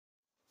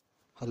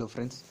Hello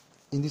friends,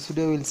 in this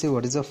video we will see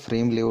what is a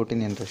frame layout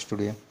in Android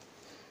Studio.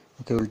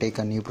 Okay, we'll take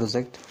a new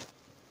project,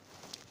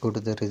 go to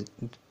the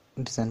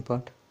design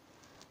part,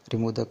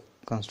 remove the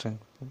constraint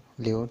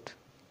layout,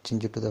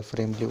 change it to the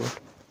frame layout.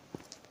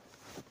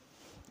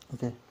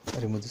 Okay,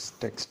 remove this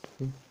text.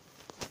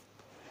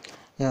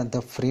 Yeah,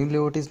 the frame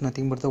layout is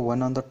nothing but the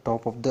one on the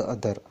top of the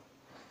other.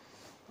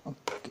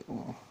 Okay,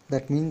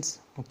 that means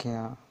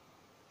I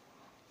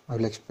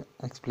will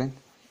explain.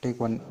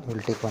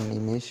 We'll take one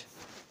image,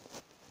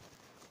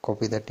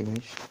 copy that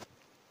image.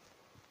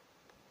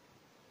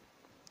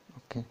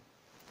 Okay,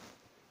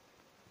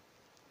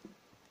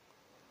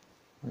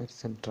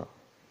 it's a draw.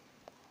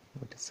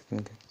 Wait a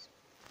second, guys.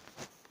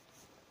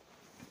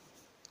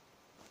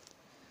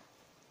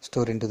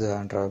 Store into the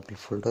drawable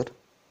folder.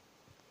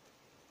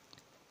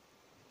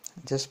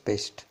 Just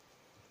paste.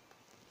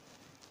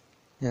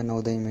 Yeah,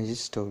 now the image is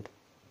stored.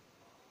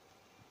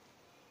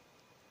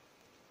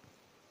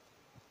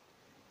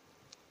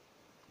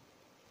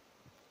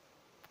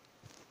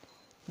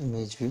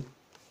 Image view,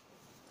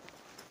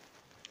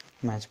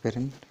 match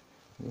parent.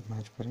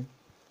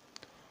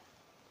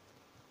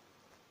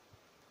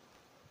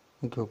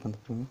 Okay, open the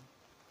preview.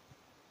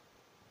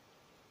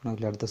 Now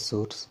we'll add the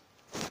source,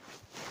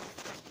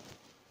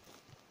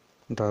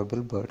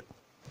 drawable bird.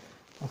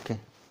 Okay,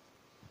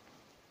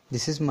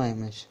 this is my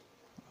image.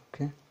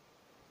 Okay,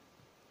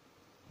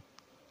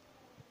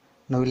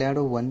 now we'll add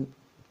one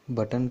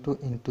button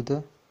into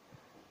the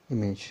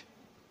image.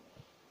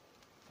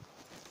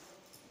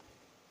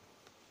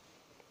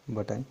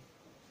 Button.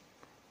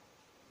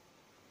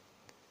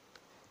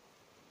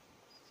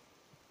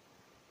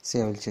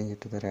 See, I will change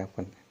it to the wrap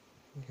one.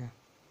 Yeah.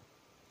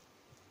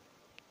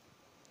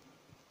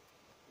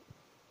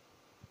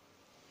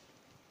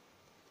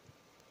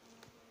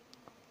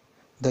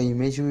 The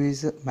image view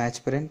is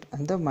match parent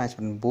and the match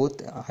parent.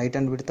 Both height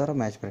and width are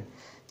match parent.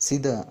 See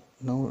that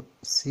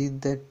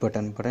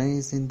button. Button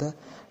is in the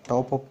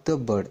top of the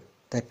bird.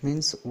 That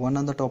means one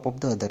on the top of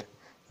the other.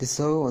 This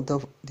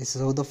is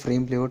how the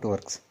frame layout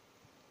works.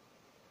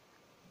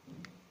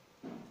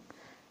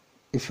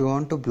 If you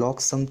want to block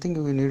something,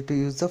 you need to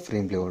use the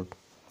frame layout.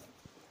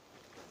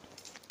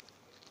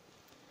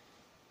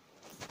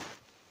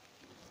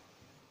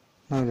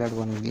 Now we'll add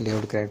one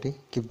layout gravity.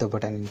 Keep the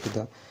button into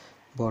the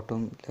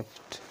bottom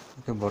left.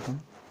 Okay, bottom.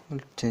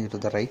 We'll change it to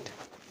the right.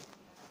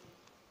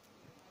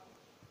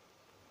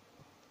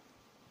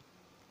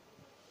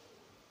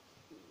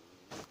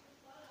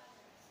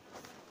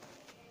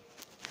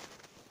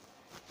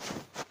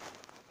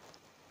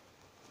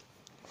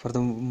 For the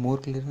more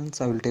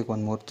clearance, I will take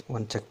one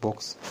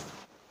checkbox.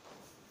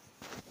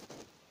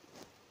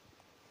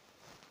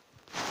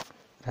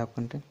 Wrap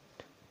content.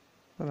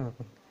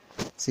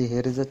 See,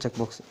 here is a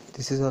checkbox.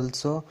 This is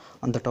also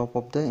on the top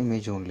of the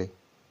image only.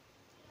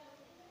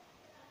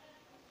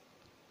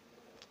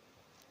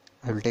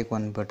 I will take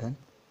one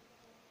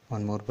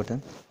more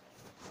button.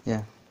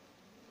 Yeah.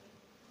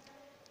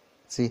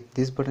 See,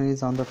 this button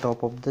is on the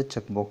top of the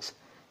checkbox.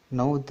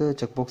 Now the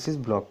checkbox is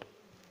blocked.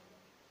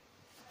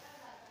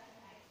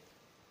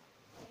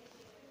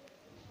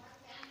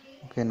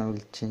 Okay, now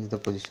we'll change the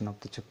position of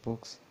the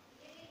checkbox.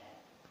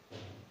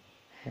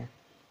 Okay.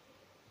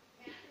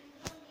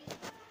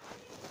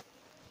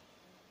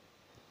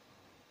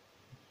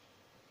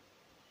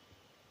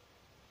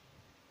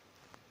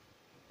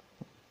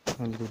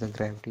 I'll give the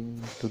gravity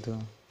to the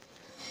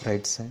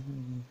right side.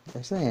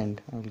 That's the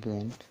end. I'll give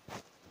end.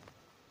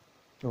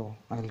 Oh,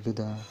 I'll give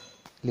the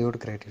layout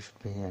gravity should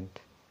be end.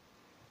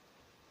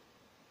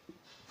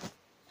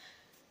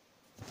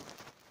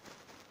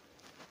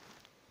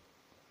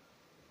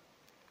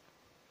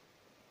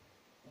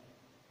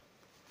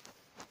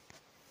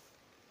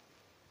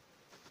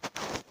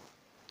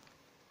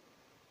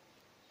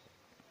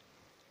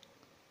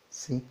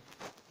 See,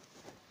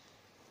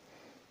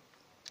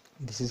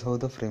 this is how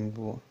the frame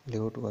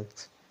layout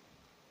works.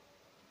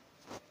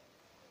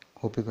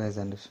 Hope you guys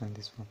understand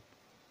this one.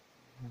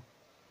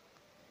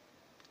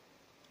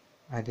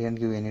 I didn't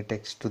give any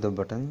text to the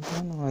button.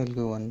 No, I'll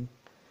give one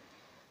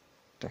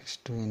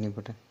text to any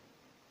button.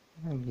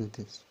 I'll give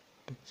this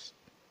text.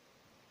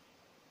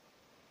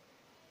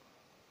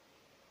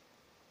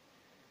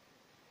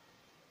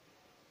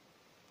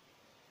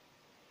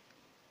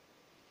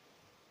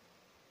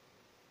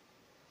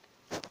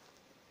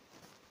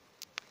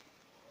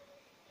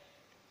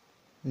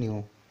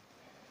 New.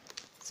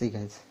 See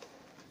guys,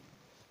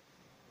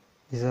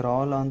 these are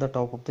all on the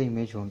top of the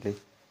image only.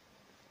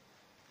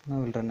 Now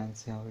we'll run and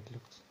see how it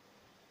looks.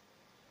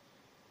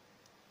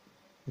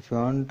 If you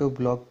want to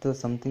block the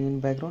something in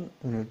background,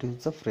 you need to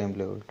use the frame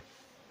layout.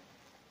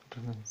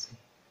 Run and see.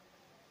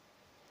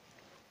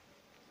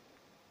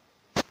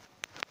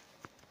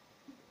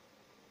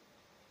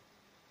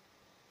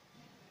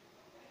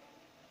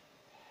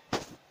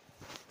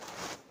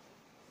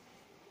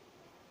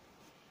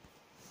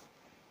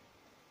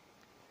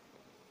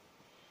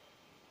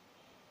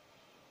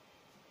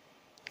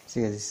 See,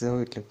 this is how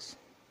it looks.